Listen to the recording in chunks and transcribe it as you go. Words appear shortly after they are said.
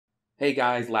Hey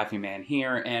guys, Laughing Man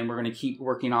here, and we're going to keep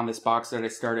working on this box that I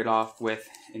started off with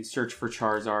in search for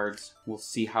Charizards. We'll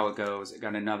see how it goes. I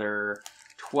got another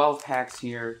 12 packs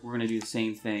here. We're going to do the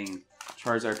same thing.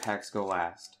 Charizard packs go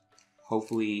last.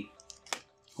 Hopefully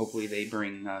they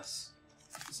bring us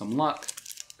some luck.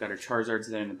 Got our Charizards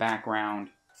there in the background.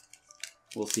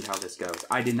 We'll see how this goes.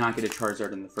 I did not get a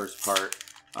Charizard in the first part.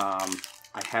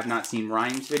 I have not seen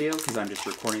Ryan's video because I'm just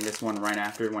recording this one right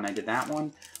after when I did that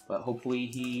one. But hopefully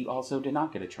he also did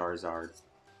not get a Charizard.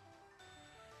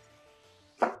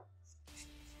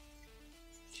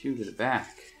 2 to the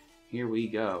back. Here we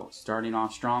go. Starting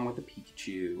off strong with a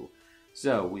Pikachu.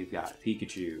 So we've got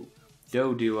Pikachu,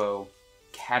 Doduo,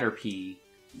 Caterpie,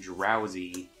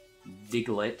 Drowsy,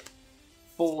 Diglett,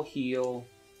 Full Heal,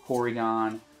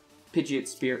 Porygon, Pidgeot,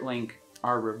 Spirit Link.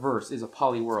 Our reverse is a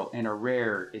Poliwhirl, and our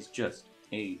rare is just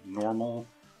a normal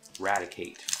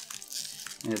Raticate.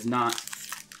 And it's not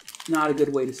a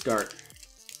good way to start.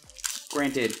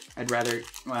 Granted, I'd rather,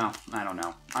 well, I don't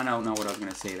know. I don't know what I was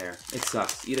going to say there. It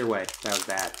sucks. Either way, that was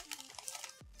bad.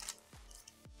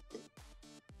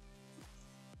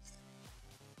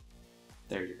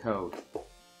 There's your code.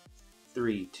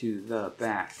 3 to the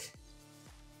back.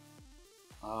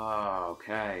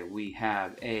 Okay, we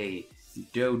have a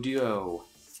Doduo,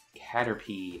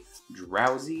 Caterpie,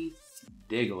 Drowsy,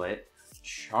 Diglett,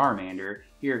 Charmander.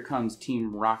 Here comes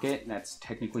Team Rocket. That's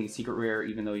technically a secret rare,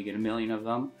 even though you get a million of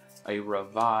them. A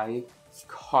Revive,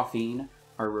 Koffing.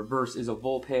 Our reverse is a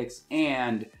Vulpix,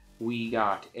 and we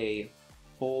got a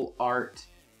Full Art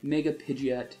Mega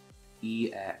Pidgeot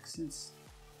EX.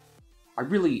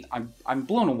 I'm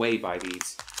blown away by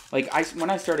these. Like when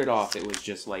I started off, it was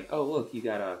just like, oh look, you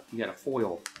got a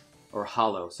foil or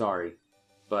holo, sorry,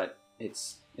 but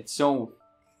it's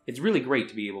really great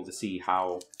to be able to see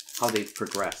how they've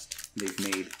progressed.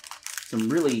 They've made some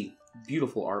really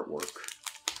beautiful artwork.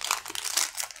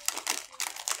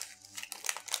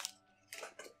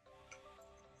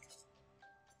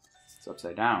 It's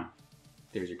upside down.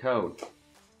 There's your code.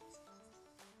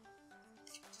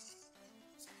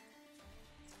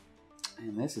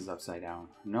 And this is upside down.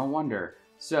 No wonder.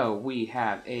 So we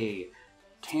have a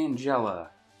Tangela,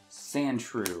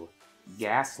 Sandshrew,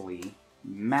 Ghastly,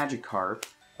 Magikarp,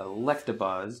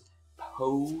 Electabuzz,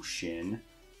 Potion,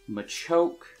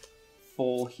 Machoke,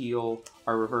 Full Heal.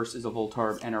 Our reverse is a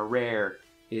Voltorb, and our rare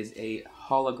is a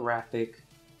holographic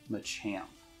Machamp.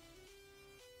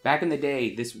 Back in the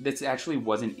day, this actually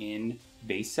wasn't in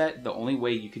base set. The only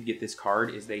way you could get this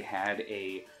card is they had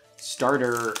a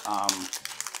starter,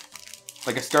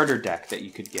 like a starter deck that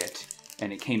you could get,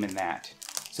 and it came in that.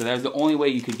 So that was the only way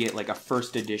you could get like a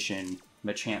first edition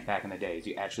Machamp back in the day. Is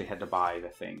you actually had to buy the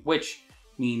thing, which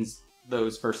means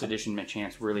those first edition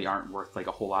Machamps really aren't worth like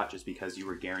a whole lot just because you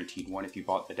were guaranteed one if you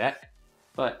bought the deck.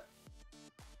 But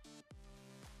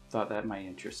thought that might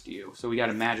interest you. So we got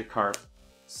a Magikarp,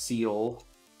 Seal,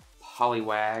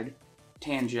 Poliwag,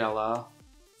 Tangela,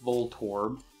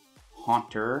 Voltorb,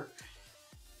 Haunter,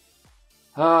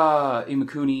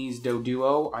 Imakunis,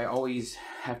 Doduo. I always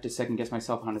have to second guess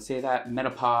myself on how to say that.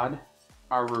 Metapod.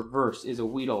 Our reverse is a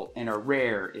Weedle, and our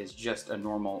rare is just a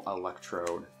normal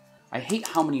Electrode. I hate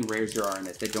how many rares there are in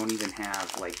this that don't even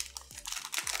have, like,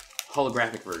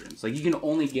 holographic versions. Like, you can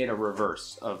only get a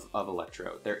reverse of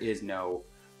Electrode. There is no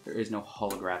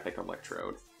holographic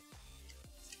Electrode.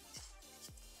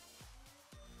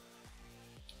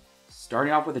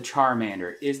 Starting off with a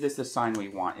Charmander. Is this the sign we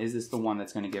want? Is this the one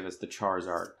that's going to give us the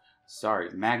Charizard? Sorry.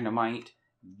 Magnemite,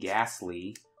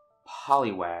 Ghastly,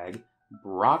 Poliwag,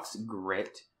 Brock's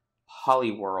Grit,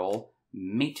 Poliwhirl,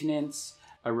 Maintenance,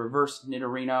 a reverse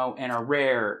Nidorino, and a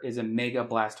rare is a Mega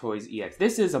Blastoise EX.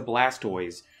 This is a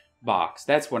Blastoise box.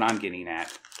 That's what I'm getting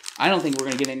at. I don't think we're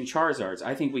going to get any Charizards.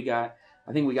 I think we got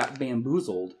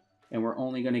bamboozled, and we're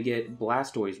only going to get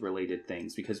Blastoise related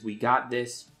things because we got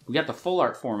the full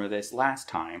art form of this last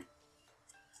time.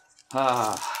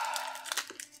 I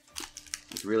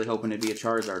was really hoping it'd be a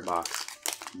Charizard box,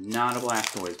 not a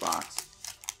Blastoise box.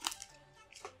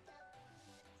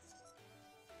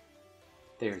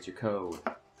 There's your code.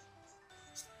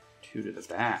 2 to the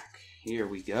back. Here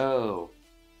we go.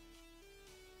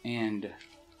 And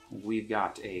we've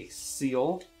got a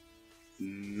Seal,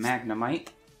 Magnemite,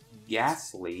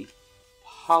 Ghastly,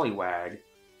 Poliwag,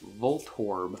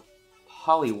 Voltorb,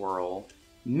 Poliwhirl,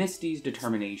 Misty's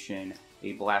Determination,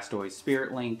 a Blastoise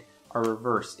Spirit Link. Our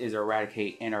reverse is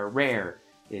Eradicate, and our rare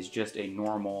is just a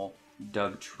normal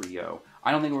Dugtrio.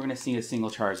 I don't think we're going to see a single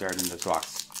Charizard in this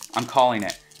box. I'm calling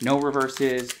it. No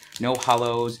reverses, no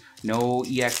holos, no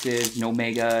EXs, no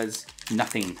megas,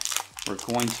 nothing. We're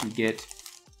going to get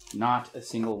not a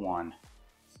single one.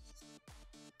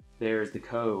 There's the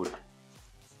code.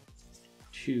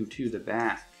 2 to the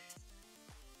back.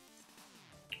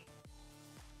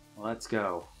 Let's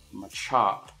go.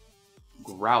 Machop,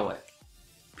 Growlithe,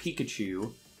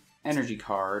 Pikachu, Energy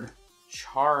Card,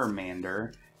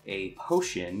 Charmander, a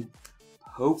Potion,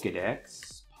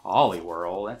 Pokedex,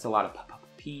 Poliwhirl, that's a lot of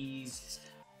P's,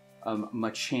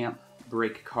 Machamp,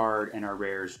 Break Card, and our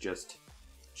rare's just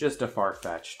a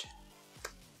Farfetch'd.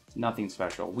 Nothing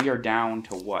special. We are down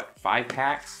to what, 5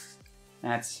 packs?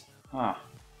 That's,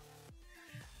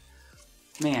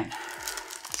 man,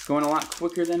 it's going a lot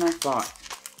quicker than I thought.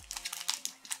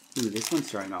 Ooh, this one's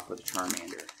starting off with a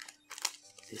Charmander.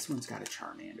 This one's got a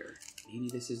Charmander. Maybe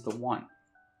this is the one.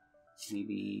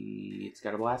 Maybe it's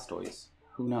got a Blastoise.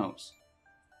 Who knows?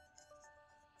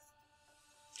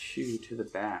 2 to the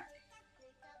back.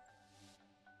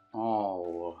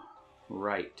 All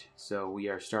right. So we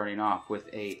are starting off with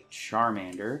a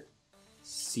Charmander,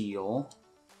 Seal,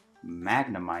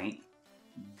 Magnemite,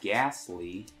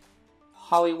 Ghastly,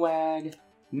 Poliwag,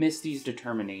 Misty's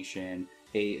Determination,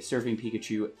 a Surfing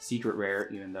Pikachu Secret Rare,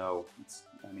 even though it's,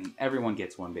 I mean, everyone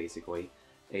gets one basically.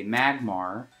 A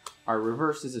Magmar, our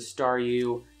reverse is a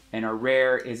Staryu, and our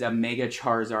rare is a Mega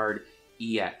Charizard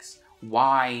EX.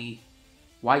 Why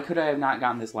could I have not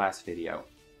gotten this last video?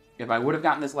 If I would have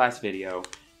gotten this last video,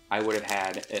 I would have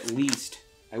had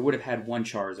one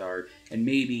Charizard, and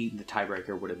maybe the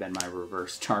tiebreaker would have been my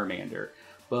reverse Charmander.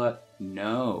 But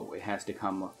no, it has to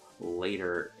come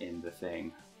later in the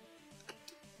thing.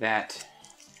 That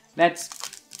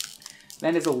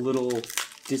is a little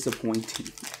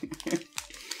disappointing.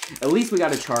 At least we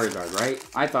got a Charizard, right?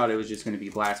 I thought it was just going to be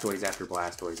Blastoise after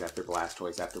Blastoise after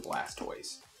Blastoise after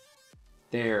Blastoise.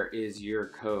 There is your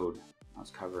code. I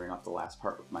was covering up the last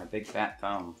part with my big fat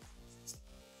thumb.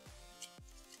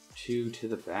 2 to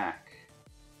the back.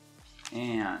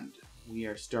 And we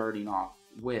are starting off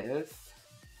with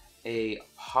a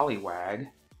Poliwag,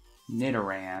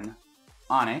 Nidoran,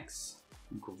 Onix,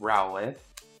 Growlithe,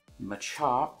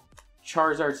 Machop,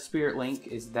 Charizard Spirit Link.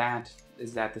 Is that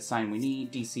the sign we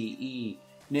need? DCE,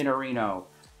 Nidorino.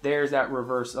 There's that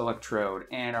reverse Electrode.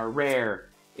 And our rare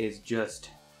is just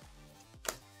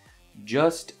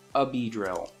a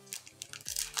Beedrill.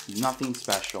 Nothing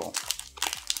special.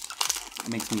 It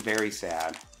makes me very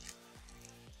sad.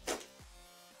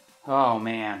 Oh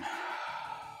man.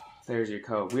 There's your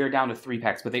code. We are down to 3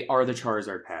 packs, but they are the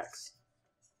Charizard packs.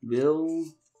 Will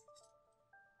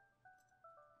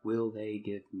they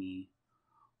give me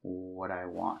what I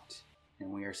want?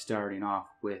 And we are starting off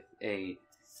with a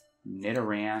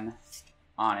Nidoran,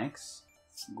 Onix,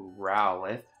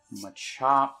 Growlithe,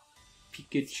 Machop,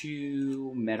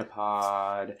 Pikachu,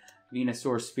 Metapod,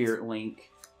 Venusaur Spirit Link,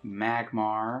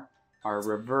 Magmar. Our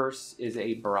reverse is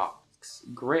a Brock's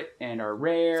Grit, and our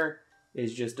rare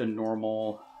is just a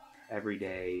normal,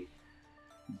 everyday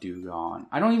Dewgong.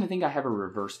 I don't even think I have a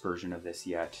reverse version of this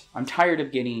yet. I'm tired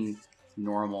of getting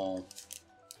normal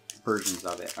versions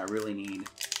of it. I really need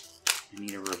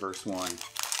a reverse one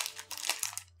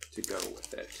to go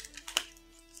with it.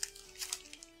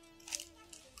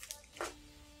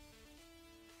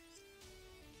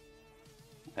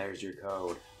 There's your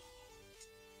code.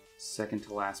 Second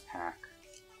to last pack.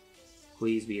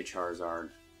 Please be a Charizard.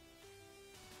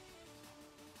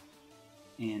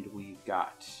 And we've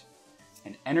got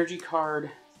an Energy Card,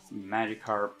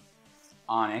 Magikarp,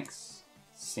 Onix,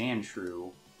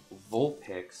 Sandshrew,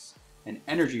 Vulpix, an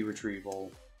Energy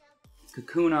Retrieval,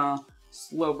 Kakuna,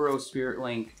 Slowbro Spirit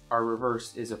Link. Our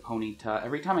reverse is a Ponyta.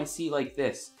 Every time I see like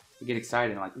this, I get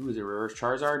excited. I'm like, ooh, is it a reverse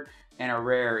Charizard? And our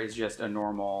rare is just a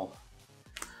normal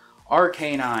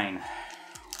Arcanine.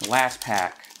 Last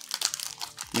pack.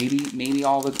 Maybe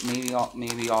all of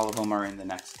them are in the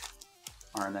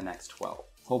next 12.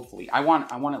 Hopefully, I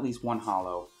want at least one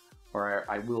holo, or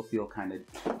I will feel kind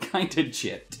of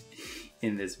chipped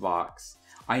in this box.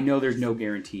 I know there's no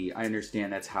guarantee. I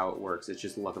understand that's how it works. It's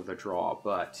just luck of the draw,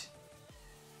 but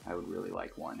I would really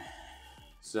like one.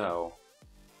 So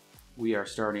we are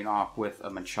starting off with a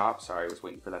Machop. Sorry, I was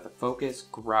waiting for that to focus.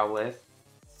 Growlithe,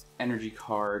 Energy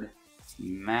Card,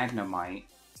 Magnemite,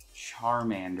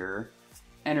 Charmander,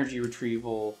 Energy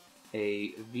Retrieval,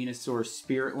 a Venusaur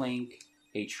Spirit Link,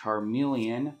 a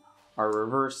Charmeleon. Our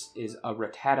reverse is a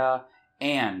Rattata.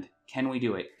 And can we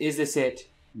do it? Is this it?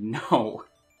 No,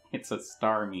 it's a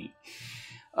Starmie.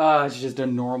 It's just a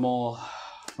normal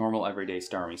everyday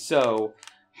Starmie. So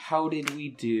how did we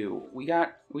do? We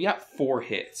got 4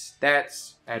 hits.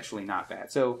 That's actually not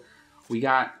bad. So we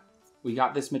got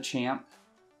this Machamp.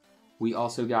 We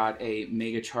also got a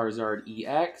Mega Charizard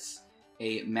EX,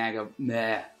 a Mega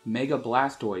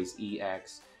Blastoise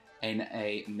EX, and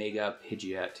a Mega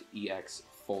Pidgeot EX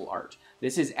Full Art.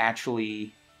 This is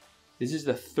actually This is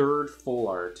the third full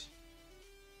art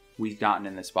we've gotten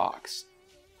in this box.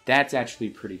 That's actually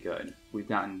pretty good. We've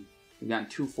gotten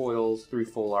 2 foils, 3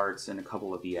 full arts, and a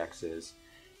couple of EXs.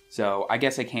 So I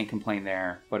guess I can't complain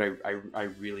there, but I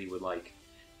really would like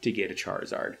to get a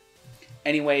Charizard.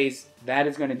 Anyways, that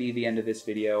is going to be the end of this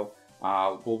video.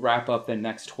 We'll wrap up the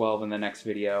next 12 in the next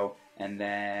video, and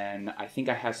then I think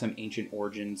I have some Ancient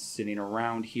Origins sitting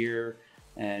around here,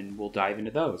 and we'll dive into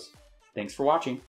those. Thanks for watching.